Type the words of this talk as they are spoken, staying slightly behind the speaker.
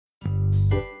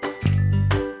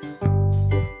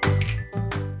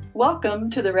Welcome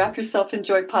to the Wrap Yourself in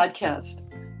Joy podcast.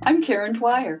 I'm Karen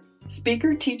Dwyer,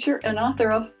 speaker, teacher, and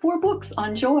author of 4 books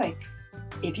on joy.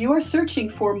 If you are searching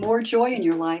for more joy in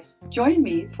your life, join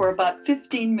me for about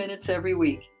 15 minutes every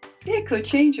week. It could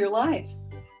change your life.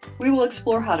 We will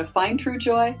explore how to find true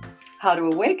joy, how to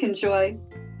awaken joy,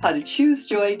 how to choose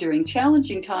joy during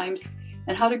challenging times,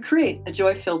 and how to create a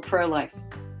joy-filled prayer life.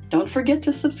 Don't forget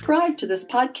to subscribe to this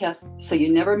podcast so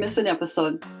you never miss an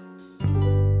episode.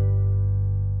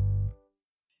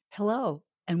 Hello,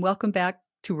 and welcome back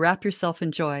to Wrap Yourself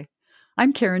in Joy.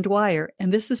 I'm Karen Dwyer,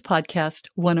 and this is podcast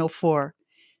 104.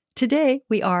 Today,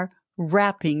 we are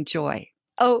wrapping joy.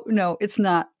 Oh, no, it's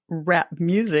not rap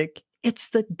music. It's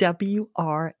the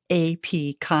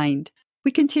W-R-A-P kind.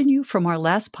 We continue from our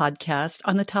last podcast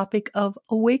on the topic of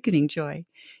awakening joy.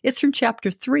 It's from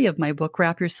chapter 3 of my book,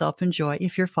 Wrap Yourself in Joy,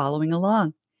 if you're following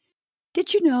along.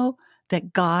 Did you know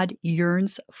that God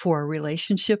yearns for a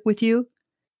relationship with you?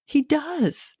 He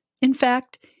does. In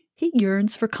fact, He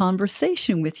yearns for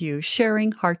conversation with you,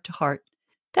 sharing heart to heart.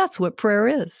 That's what prayer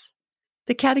is.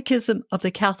 The Catechism of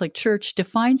the Catholic Church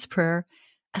defines prayer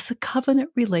as a covenant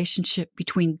relationship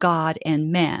between God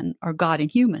and man, or God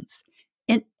and humans.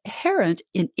 Inherent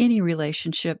in any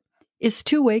relationship is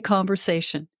two-way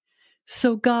conversation.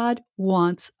 So God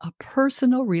wants a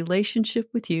personal relationship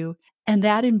with you, and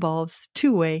that involves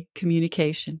two-way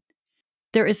communication.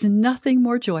 There is nothing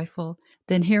more joyful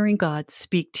than hearing God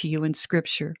speak to you in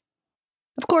Scripture.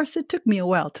 Of course, it took me a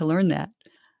while to learn that.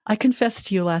 I confessed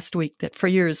to you last week that for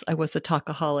years I was a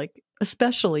talkaholic,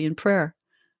 especially in prayer.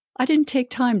 I didn't take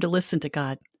time to listen to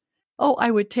God. Oh,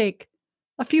 I would take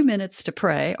a few minutes to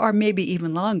pray, or maybe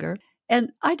even longer,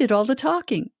 and I did all the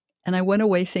talking. And I went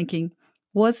away thinking,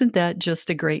 wasn't that just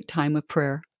a great time of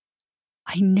prayer?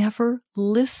 I never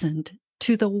listened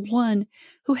to the one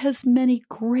who has many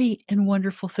great and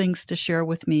wonderful things to share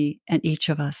with me and each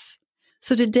of us.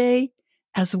 So today,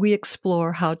 as we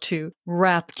explore how to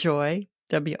wrap joy,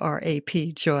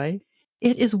 W-R-A-P, joy,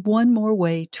 it is one more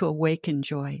way to awaken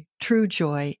joy, true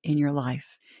joy in your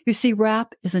life. You see,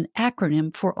 WRAP is an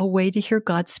acronym for a way to hear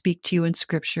God speak to you in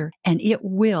Scripture, and it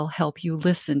will help you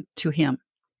listen to Him.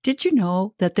 Did you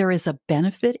know that there is a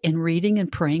benefit in reading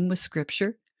and praying with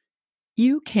Scripture?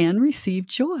 You can receive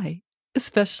joy,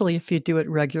 especially if you do it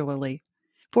regularly.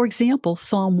 For example,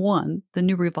 Psalm 1, the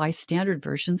New Revised Standard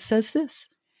Version, says this: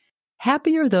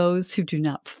 "Happy are those who do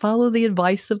not follow the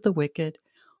advice of the wicked,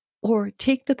 or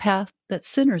take the path that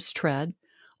sinners tread,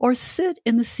 or sit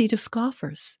in the seat of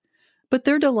scoffers. But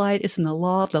their delight is in the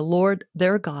law of the Lord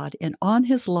their God, and on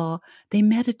His law they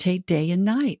meditate day and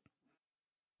night."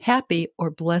 Happy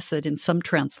or blessed in some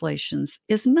translations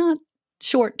is not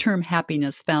short-term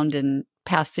happiness found in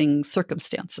passing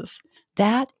circumstances.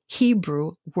 That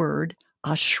Hebrew word,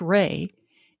 ashrei,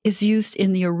 is used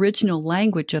in the original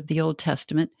language of the Old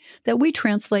Testament that we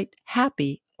translate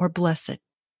happy or blessed.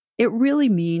 It really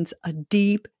means a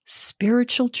deep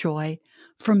spiritual joy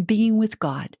from being with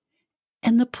God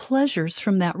and the pleasures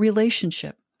from that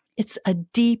relationship. It's a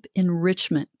deep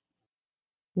enrichment.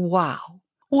 Wow,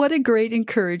 what a great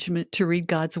encouragement to read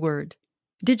God's Word.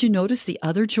 Did you notice the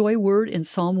other joy word in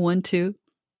Psalm 1 too?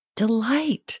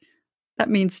 Delight. That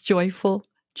means joyful,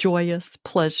 joyous,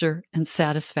 pleasure, and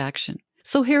satisfaction.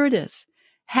 So here it is.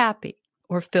 Happy,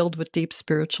 or filled with deep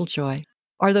spiritual joy,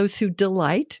 are those who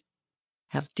delight,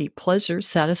 have deep pleasure,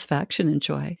 satisfaction, and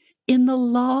joy in the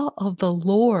law of the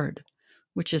Lord,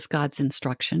 which is God's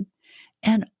instruction,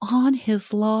 and on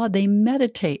His law they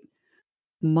meditate.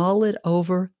 Mull it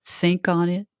over, think on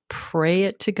it, pray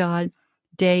it to God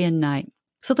day and night.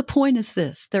 So the point is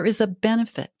this: there is a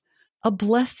benefit, a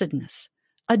blessedness,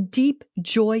 a deep,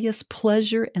 joyous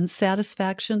pleasure and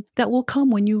satisfaction that will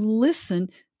come when you listen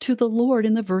to the Lord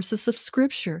in the verses of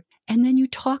Scripture, and then you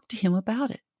talk to Him about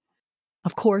it.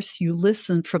 Of course, you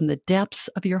listen from the depths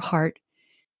of your heart,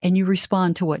 and you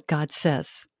respond to what God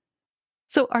says.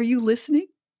 So are you listening?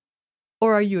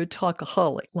 Or are you a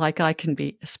talkaholic like I can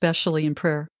be, especially in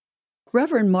prayer?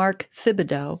 Reverend Mark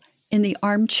Thibodeau, in the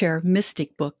Armchair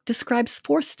Mystic book, describes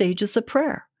 4 stages of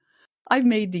prayer. I've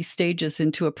made these stages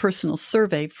into a personal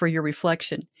survey for your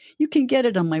reflection. You can get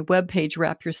it on my webpage,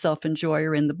 Wrap Yourself in Joy,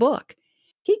 or in the book.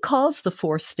 He calls the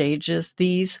 4 stages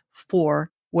these 4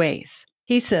 ways.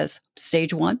 He says,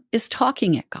 stage 1 is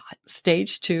talking at God.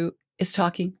 Stage 2 is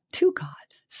talking to God.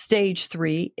 Stage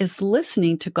 3 is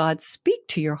listening to God speak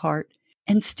to your heart.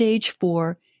 And stage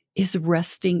 4 is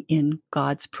resting in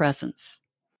God's presence.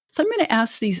 So I'm going to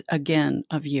ask these again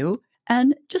of you,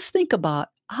 and just think about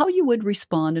how you would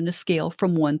respond in a scale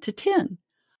from 1 to 10.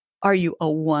 Are you a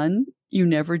 1? You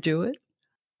never do it.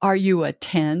 Are you a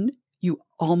 10? You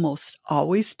almost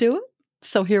always do it.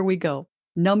 So here we go.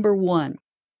 Number one,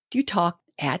 do you talk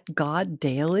at God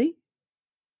daily?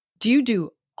 Do you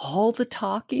do all the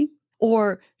talking?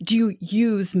 Or do you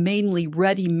use mainly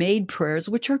ready-made prayers,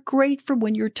 which are great for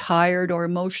when you're tired or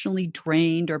emotionally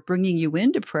drained or bringing you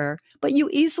into prayer, but you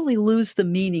easily lose the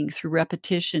meaning through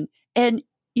repetition, and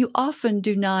you often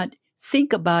do not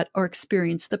think about or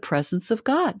experience the presence of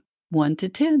God? 1 to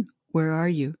 10, where are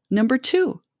you? Number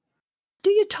two, do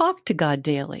you talk to God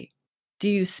daily? Do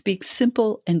you speak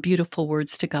simple and beautiful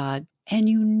words to God, and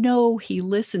you know He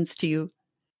listens to you,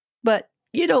 but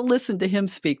you don't listen to Him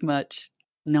speak much?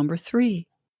 Number three,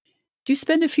 do you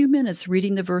spend a few minutes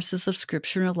reading the verses of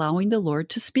Scripture and allowing the Lord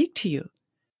to speak to you?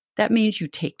 That means you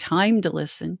take time to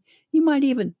listen. You might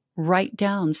even write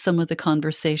down some of the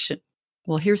conversation.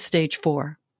 Well, here's stage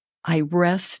 4. I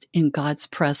rest in God's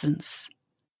presence.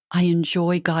 I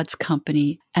enjoy God's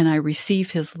company, and I receive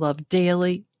His love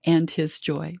daily and His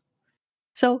joy.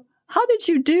 So, how did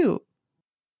you do?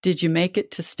 Did you make it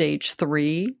to stage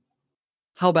 3?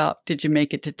 How about, did you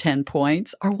make it to 10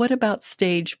 points? Or what about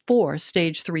stage 4?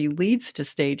 Stage 3 leads to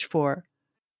stage 4.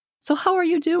 So how are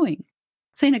you doing?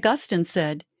 St. Augustine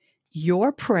said,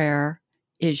 your prayer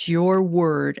is your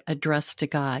word addressed to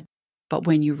God. But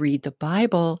when you read the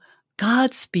Bible,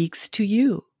 God speaks to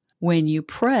you. When you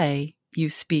pray, you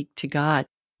speak to God.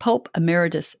 Pope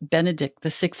Emeritus Benedict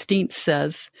XVI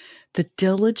says, the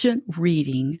diligent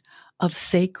reading of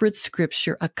sacred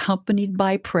scripture accompanied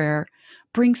by prayer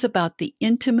brings about the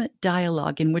intimate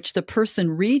dialogue in which the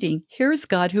person reading hears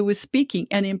God who is speaking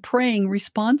and in praying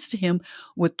responds to Him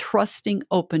with trusting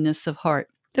openness of heart.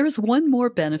 There is one more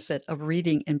benefit of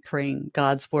reading and praying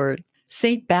God's Word.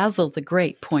 St. Basil the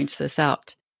Great points this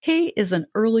out. He is an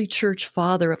early church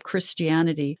father of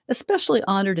Christianity, especially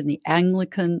honored in the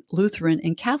Anglican, Lutheran,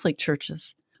 and Catholic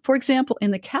churches. For example,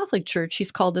 in the Catholic Church,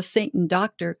 he's called a saint and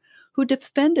doctor who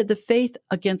defended the faith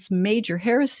against major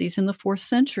heresies in the 4th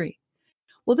century.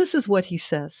 Well, this is what he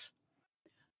says.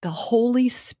 The Holy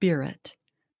Spirit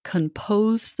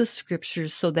composed the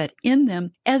scriptures so that in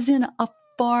them, as in a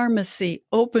pharmacy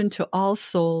open to all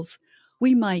souls,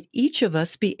 we might each of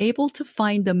us be able to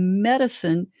find the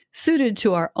medicine suited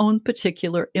to our own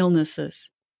particular illnesses.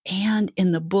 And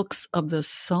in the books of the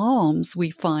Psalms,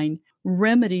 we find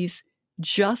remedies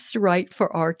just right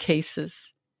for our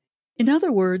cases. In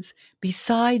other words,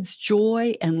 besides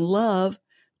joy and love,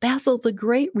 Basil the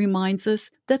Great reminds us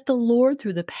that the Lord,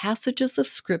 through the passages of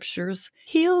scriptures,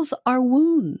 heals our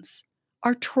wounds,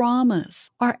 our traumas,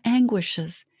 our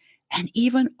anguishes, and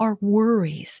even our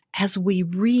worries as we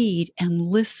read and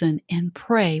listen and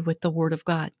pray with the Word of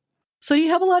God. So do you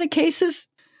have a lot of cases?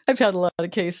 I've had a lot of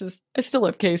cases. I still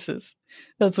have cases.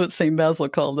 That's what St. Basil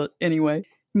called it anyway.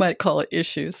 You might call it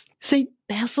issues. St.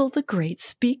 Basil the Great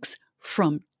speaks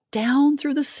from down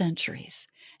through the centuries,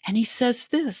 and he says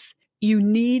this, you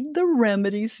need the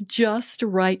remedies just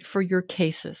right for your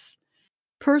cases.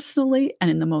 Personally, and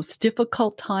in the most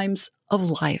difficult times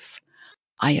of life,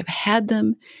 I have had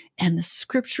them, and the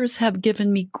scriptures have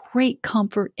given me great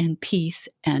comfort and peace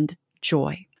and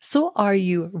joy. So are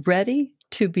you ready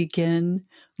to begin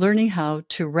learning how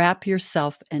to wrap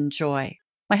yourself in joy?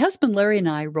 My husband Larry and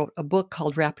I wrote a book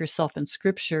called Wrap Yourself in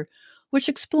Scripture, which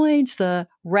explains the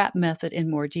wrap method in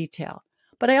more detail.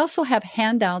 But I also have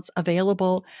handouts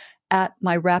available at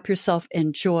my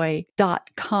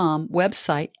wrapyourselfinjoy.com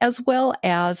website, as well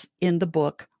as in the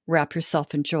book, Wrap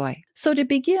Yourself in Joy. So to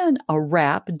begin a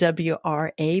wrap,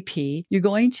 W-R-A-P, you're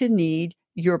going to need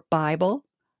your Bible,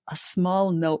 a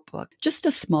small notebook, just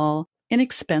a small,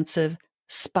 inexpensive,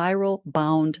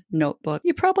 spiral-bound notebook.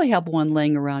 You probably have one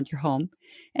laying around your home.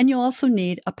 And you'll also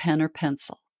need a pen or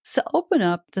pencil. So open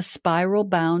up the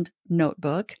spiral-bound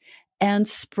notebook and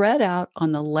spread out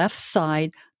on the left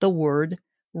side the word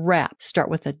wrap. Start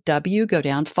with a W, go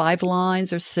down 5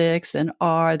 lines or 6, then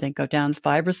R, then go down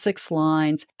 5 or 6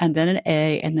 lines, and then an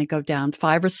A, and then go down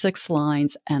 5 or 6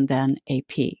 lines, and then a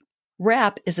P.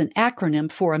 WRAP is an acronym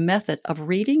for a method of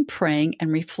reading, praying,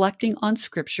 and reflecting on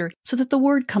Scripture so that the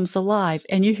Word comes alive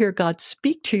and you hear God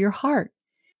speak to your heart.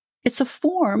 It's a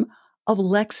form of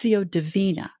Lectio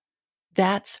Divina.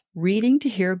 That's reading to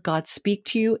hear God speak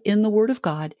to you in the Word of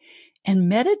God and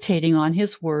meditating on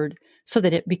His Word so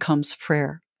that it becomes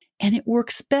prayer. And it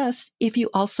works best if you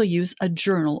also use a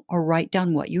journal or write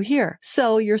down what you hear.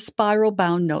 So your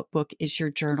spiral-bound notebook is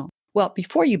your journal. Well,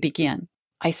 before you begin,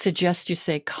 I suggest you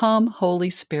say, "Come,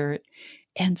 Holy Spirit,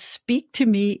 and speak to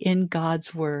me in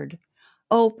God's Word.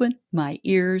 Open my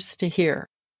ears to hear."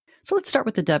 So let's start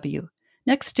with the W.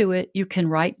 Next to it, you can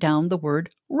write down the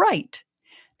word write.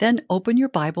 Then open your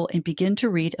Bible and begin to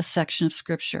read a section of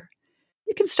Scripture.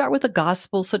 You can start with a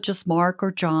gospel such as Mark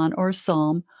or John or a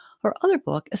psalm, or other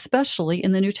book, especially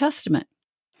in the New Testament.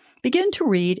 Begin to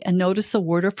read and notice a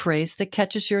word or phrase that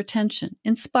catches your attention,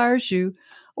 inspires you,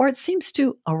 or it seems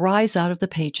to arise out of the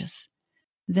pages.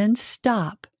 Then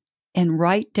stop and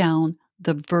write down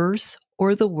the verse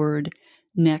or the word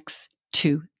next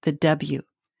to the W.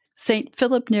 St.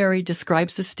 Philip Neri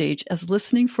describes the stage as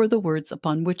listening for the words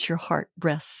upon which your heart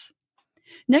rests.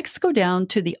 Next, go down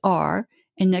to the R,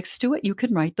 and next to it, you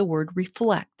can write the word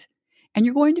reflect. And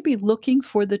you're going to be looking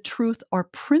for the truth or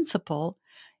principle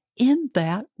in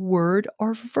that word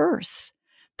or verse.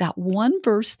 That one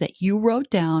verse that you wrote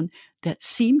down that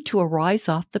seemed to arise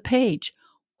off the page.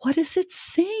 What is it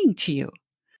saying to you?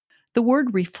 The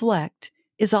word reflect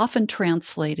is often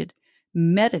translated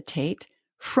meditate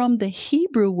from the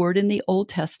Hebrew word in the Old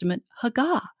Testament,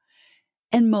 Haggah,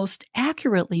 and most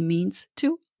accurately means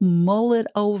to mull it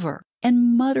over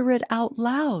and mutter it out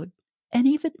loud and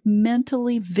even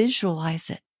mentally visualize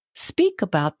it. Speak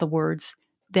about the words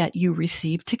that you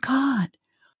receive to God.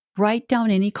 Write down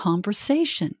any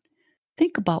conversation.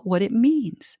 Think about what it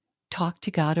means. Talk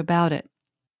to God about it.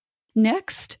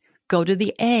 Next, go to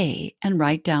the A and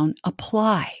write down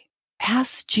apply.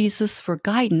 Ask Jesus for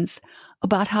guidance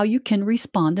about how you can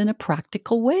respond in a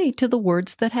practical way to the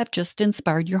words that have just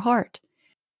inspired your heart.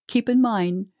 Keep in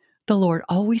mind, the Lord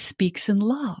always speaks in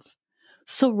love.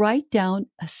 So write down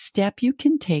a step you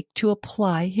can take to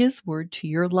apply His word to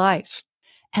your life.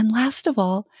 And last of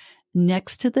all,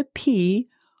 next to the P,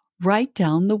 write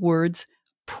down the words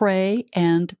pray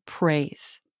and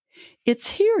praise.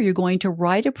 It's here you're going to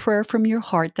write a prayer from your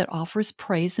heart that offers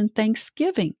praise and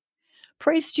thanksgiving.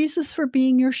 Praise Jesus for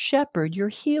being your shepherd, your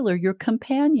healer, your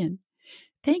companion.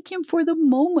 Thank Him for the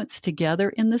moments together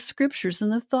in the scriptures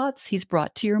and the thoughts He's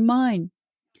brought to your mind.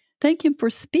 Thank Him for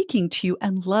speaking to you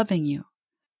and loving you.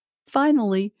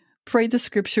 Finally, pray the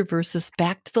scripture verses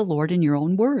back to the Lord in your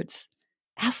own words.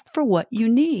 Ask for what you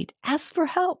need. Ask for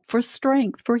help, for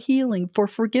strength, for healing, for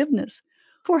forgiveness,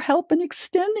 for help in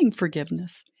extending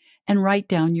forgiveness, and write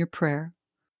down your prayer.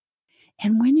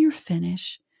 And when you're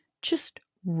finished, just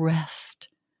rest.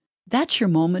 That's your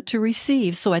moment to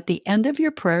receive. So at the end of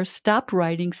your prayer, stop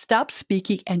writing, stop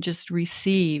speaking, and just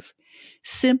receive.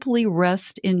 Simply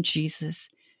rest in Jesus.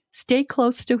 Stay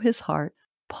close to His heart.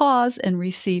 Pause and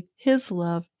receive His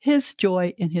love, His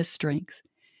joy, and His strength.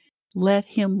 Let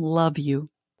Him love you.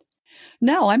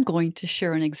 Now I'm going to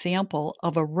share an example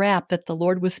of a rap that the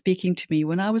Lord was speaking to me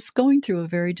when I was going through a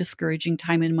very discouraging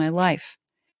time in my life.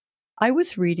 I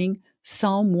was reading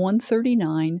Psalm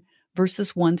 139,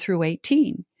 verses 1 through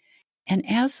 18. And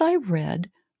as I read,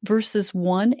 verses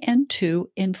 1 and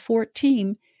 2 and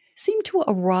 14 seemed to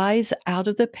arise out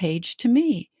of the page to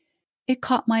me. It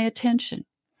caught my attention.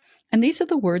 And these are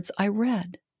the words I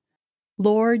read.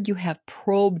 Lord, you have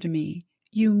probed me.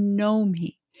 You know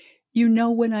me. You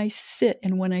know when I sit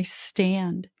and when I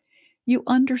stand. You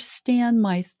understand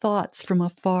my thoughts from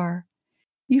afar.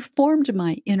 You formed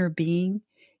my inner being.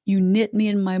 You knit me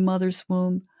in my mother's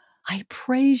womb. I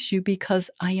praise you because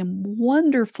I am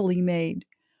wonderfully made.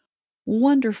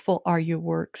 Wonderful are your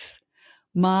works.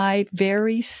 My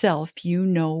very self you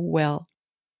know well.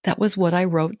 That was what I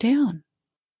wrote down.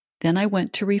 Then I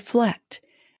went to reflect.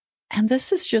 And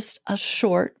this is just a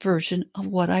short version of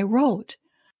what I wrote.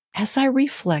 As I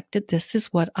reflected, this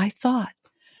is what I thought.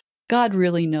 God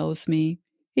really knows me.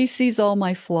 He sees all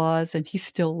my flaws and He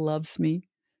still loves me.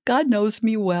 God knows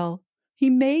me well. He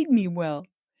made me well.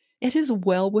 It is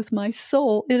well with my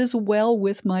soul. It is well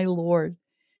with my Lord.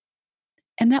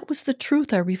 And that was the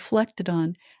truth I reflected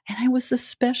on. And I was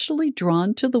especially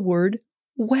drawn to the word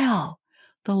well.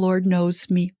 The Lord knows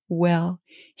me well.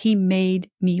 He made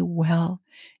me well.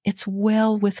 It's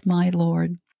well with my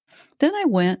Lord. Then I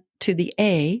went to the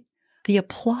A, the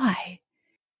apply.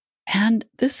 And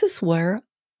this is where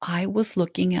I was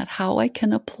looking at how I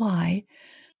can apply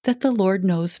that the Lord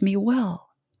knows me well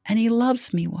and He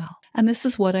loves me well. And this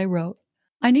is what I wrote.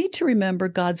 I need to remember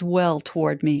God's well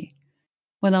toward me.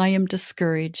 When I am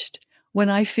discouraged, when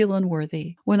I feel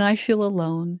unworthy, when I feel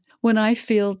alone, when I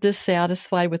feel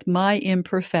dissatisfied with my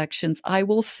imperfections, I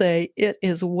will say, it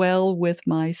is well with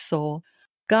my soul.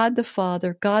 God the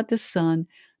Father, God the Son,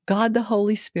 God the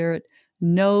Holy Spirit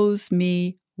knows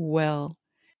me well.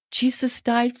 Jesus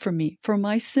died for me, for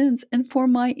my sins, and for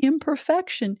my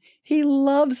imperfection. He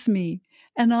loves me,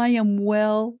 and I am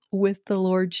well with the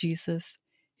Lord Jesus.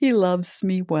 He loves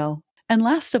me well. And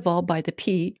last of all, by the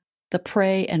P, the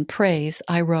pray and praise,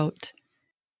 I wrote,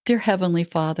 Dear Heavenly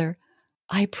Father,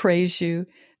 I praise you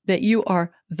that you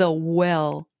are the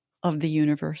well of the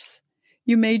universe.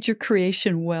 You made your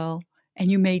creation well,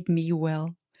 and you made me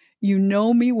well. You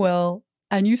know me well,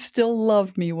 and you still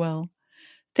love me well.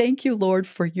 Thank you, Lord,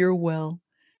 for your will.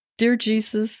 Dear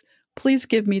Jesus, please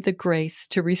give me the grace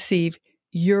to receive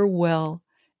your will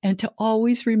and to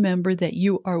always remember that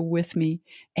you are with me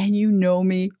and you know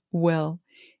me well,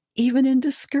 even in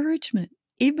discouragement,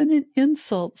 even in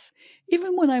insults,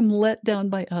 even when I'm let down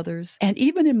by others, and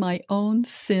even in my own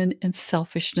sin and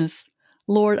selfishness.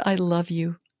 Lord, I love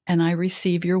you and I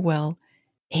receive your will.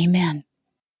 Amen.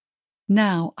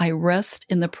 Now I rest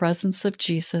in the presence of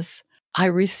Jesus. I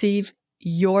receive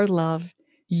your love,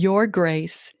 your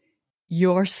grace,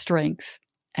 your strength,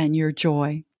 and your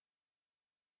joy.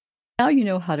 Now you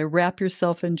know how to wrap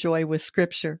yourself in joy with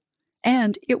Scripture,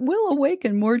 and it will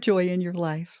awaken more joy in your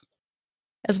life.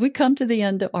 As we come to the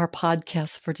end of our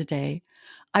podcast for today,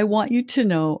 I want you to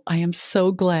know I am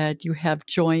so glad you have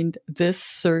joined this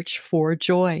search for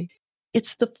joy.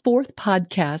 It's the 4th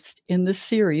podcast in the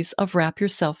series of Wrap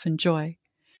Yourself in Joy.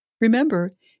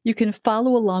 Remember, you can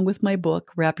follow along with my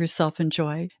book, Wrap Yourself in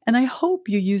Joy, and I hope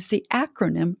you use the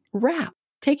acronym WRAP.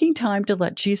 Taking time to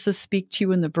let Jesus speak to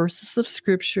you in the verses of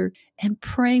Scripture and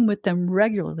praying with them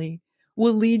regularly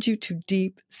will lead you to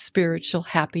deep spiritual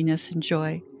happiness and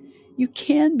joy. You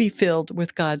can be filled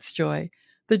with God's joy,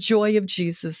 the joy of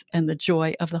Jesus and the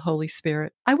joy of the Holy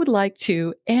Spirit. I would like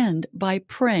to end by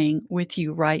praying with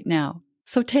you right now.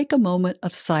 So take a moment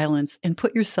of silence and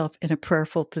put yourself in a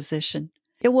prayerful position.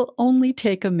 It will only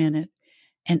take a minute,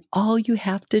 and all you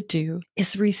have to do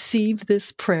is receive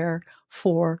this prayer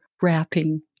for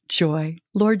wrapping joy.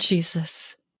 Lord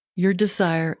Jesus, your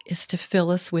desire is to fill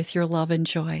us with your love and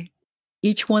joy.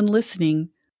 Each one listening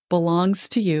belongs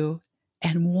to you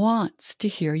and wants to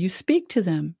hear you speak to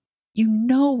them. You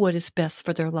know what is best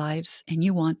for their lives, and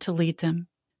you want to lead them.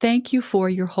 Thank you for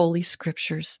your holy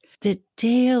scriptures that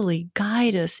daily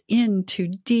guide us into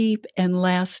deep and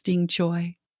lasting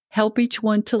joy. Help each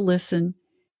one to listen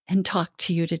and talk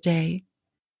to you today.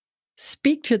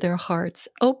 Speak to their hearts,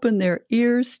 open their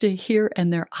ears to hear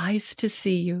and their eyes to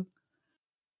see you.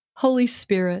 Holy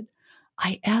Spirit,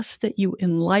 I ask that you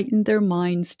enlighten their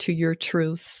minds to your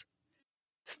truths.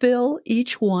 Fill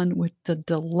each one with the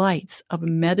delights of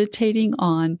meditating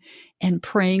on and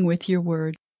praying with your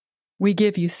word. We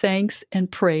give you thanks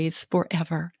and praise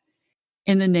forever.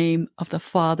 In the name of the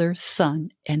Father, Son,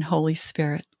 and Holy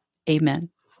Spirit. Amen.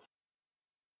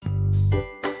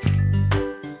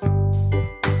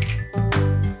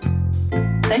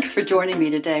 Thanks for joining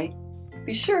me today.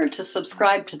 Be sure to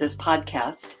subscribe to this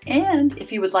podcast. And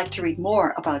if you would like to read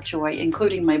more about joy,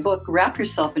 including my book, Wrap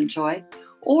Yourself in Joy,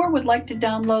 or would like to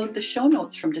download the show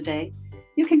notes from today,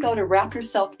 you can go to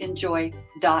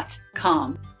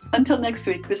wrapyourselfinjoy.com. Until next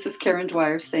week, this is Karen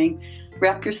Dwyer saying,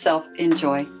 wrap yourself in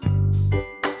joy.